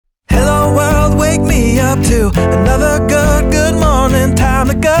me up to another good morning. Time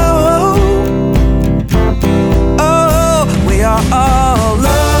to go. Oh, we are all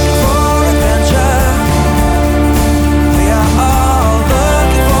looking for adventure. We are all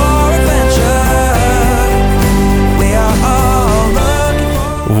looking for adventure. We are all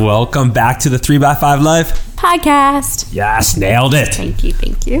looking for... Welcome back to the 3x5 Life podcast. Yes, nailed it.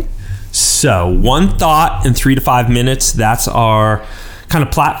 Thank you. So, one thought in 3 to 5 minutes. That's our kind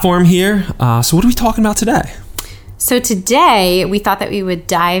of platform here. So what are we talking about today? So today we thought that we would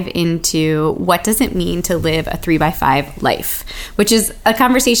dive into what does it mean to live a 3x5 life, which is a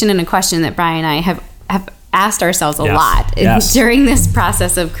conversation and a question that Brian and I have asked ourselves a lot during this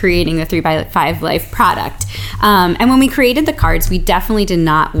process of creating the 3x5 Life product. And when we created the cards, we definitely did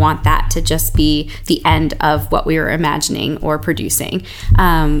not want that to just be the end of what we were imagining or producing.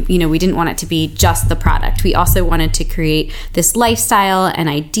 We didn't want it to be just the product. We also wanted to create this lifestyle and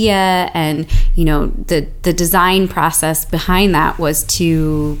idea, and the design process behind that was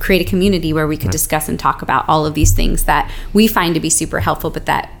to create a community where we could discuss and talk about all of these things that we find to be super helpful, but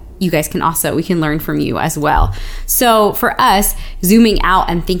that you guys we can learn from you as well. So for us, zooming out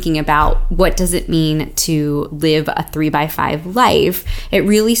and thinking about what does it mean to live a 3x5 life, it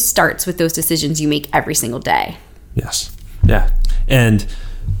really starts with those decisions you make every single day. Yes. Yeah. And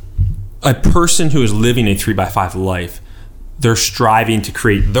a person who is living a 3x5 life, they're striving to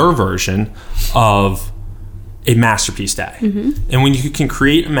create their version of a masterpiece day. Mm-hmm. And when you can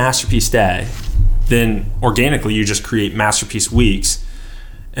create a masterpiece day, then organically you just create masterpiece weeks.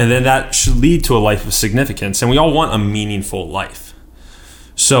 And then that should lead to a life of significance. And we all want a meaningful life.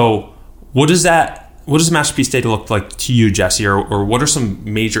 So what does Masterpiece Day look like to you, Jesse? Or what are some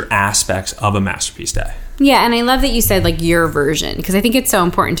major aspects of a Masterpiece Day? Yeah, and I love that you said your version, because I think it's so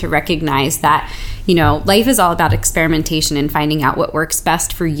important to recognize that, life is all about experimentation and finding out what works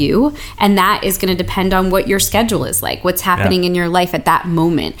best for you. And that is going to depend on what your schedule is like, what's happening in your life at that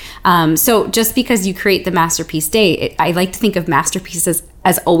moment. So just because you create the Masterpiece Day, I like to think of masterpieces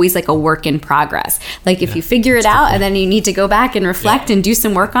as always like a work in progress. If you figure it out and then you need to go back and reflect and do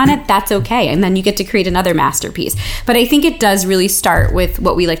some work on it, that's okay. And then you get to create another masterpiece. But I think it does really start with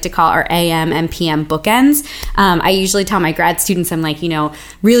what we like to call our AM and PM bookends. I usually tell my grad students, I'm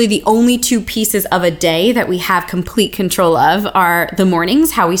really the only two pieces of a day that we have complete control of are the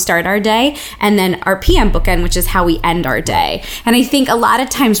mornings, how we start our day, and then our PM bookend, which is how we end our day. And I think a lot of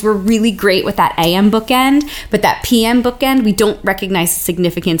times we're really great with that AM bookend, but that PM bookend, we don't recognize the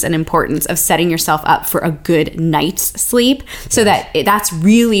significance and importance of setting yourself up for a good night's sleep, so that's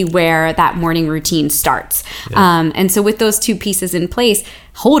really where that morning routine starts. And so with those two pieces in place,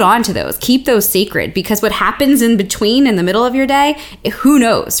 hold on to those, keep those sacred, because what happens in between, in the middle of your day, who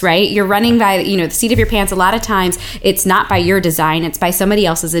knows, right? You're running by, the seat of your pants. A lot of times it's not by your design, it's by somebody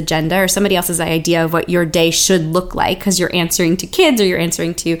else's agenda or somebody else's idea of what your day should look like, because you're answering to kids or you're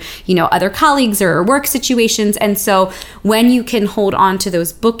answering to, other colleagues or work situations. And so when you can hold on to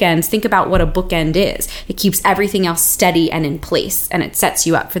those bookends, think about what a bookend is. It keeps everything else steady and in place, and it sets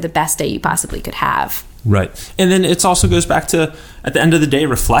you up for the best day you possibly could have. Right. And then it also goes back to, at the end of the day,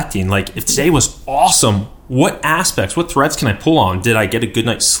 reflecting. If today was awesome, what aspects, what threads can I pull on? Did I get a good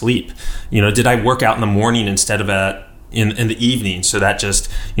night's sleep? Did I work out in the morning instead of in the evening? So that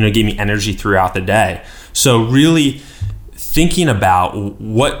just, gave me energy throughout the day. So really thinking about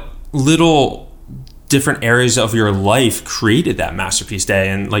what little different areas of your life created that Masterpiece Day.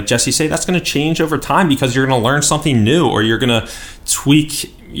 And like Jesse said, that's going to change over time, because you're going to learn something new, or you're going to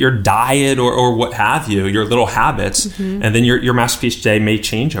tweak your diet or what have you, your little habits. Mm-hmm. And then your Masterpiece Day may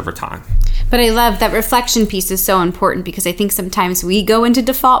change over time. But I love that reflection piece is so important, because I think sometimes we go into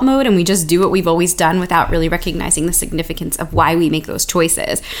default mode and we just do what we've always done without really recognizing the significance of why we make those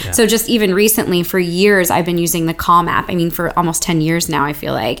choices. Yeah. So just even recently, for years, I've been using the Calm app. For almost 10 years now, I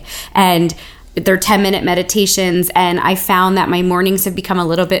feel like. And they're 10-minute meditations, and I found that my mornings have become a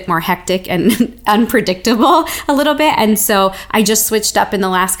little bit more hectic and unpredictable a little bit. And so I just switched up in the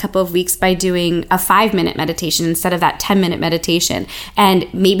last couple of weeks by doing a 5-minute meditation instead of that 10-minute meditation.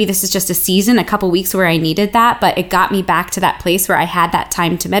 And maybe this is just a season, a couple weeks where I needed that, but it got me back to that place where I had that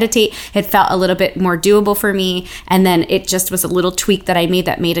time to meditate. It felt a little bit more doable for me. And then it just was a little tweak that I made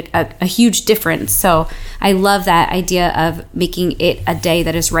that made a huge difference. So I love that idea of making it a day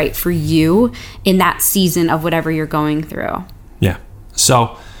that is right for you in that season of whatever you're going through. Yeah.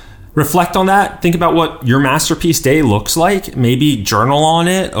 So reflect on that. Think about what your Masterpiece Day looks like. Maybe journal on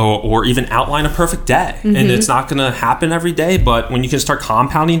it, or even outline a perfect day. Mm-hmm. And it's not going to happen every day, but when you can start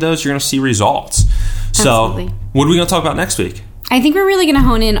compounding those, you're going to see results. Absolutely. So what are we going to talk about next week? I think we're really going to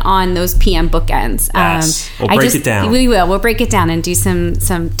hone in on those PM bookends. Yes. We'll break it down. We will. We'll break it down and do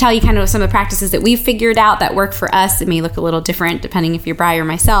tell you kind of some of the practices that we've figured out that work for us. It may look a little different depending if you're Bri or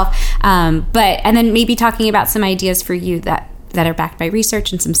myself. And then maybe talking about some ideas for you that are backed by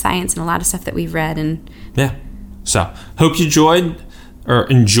research and some science and a lot of stuff that we've read. And yeah. So hope you enjoyed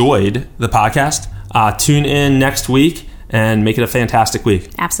the podcast. Tune in next week and make it a fantastic week.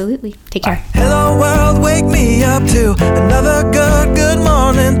 Absolutely. Take care. Hello world, wake me up to another good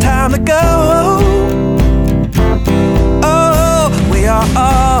morning. Time to go.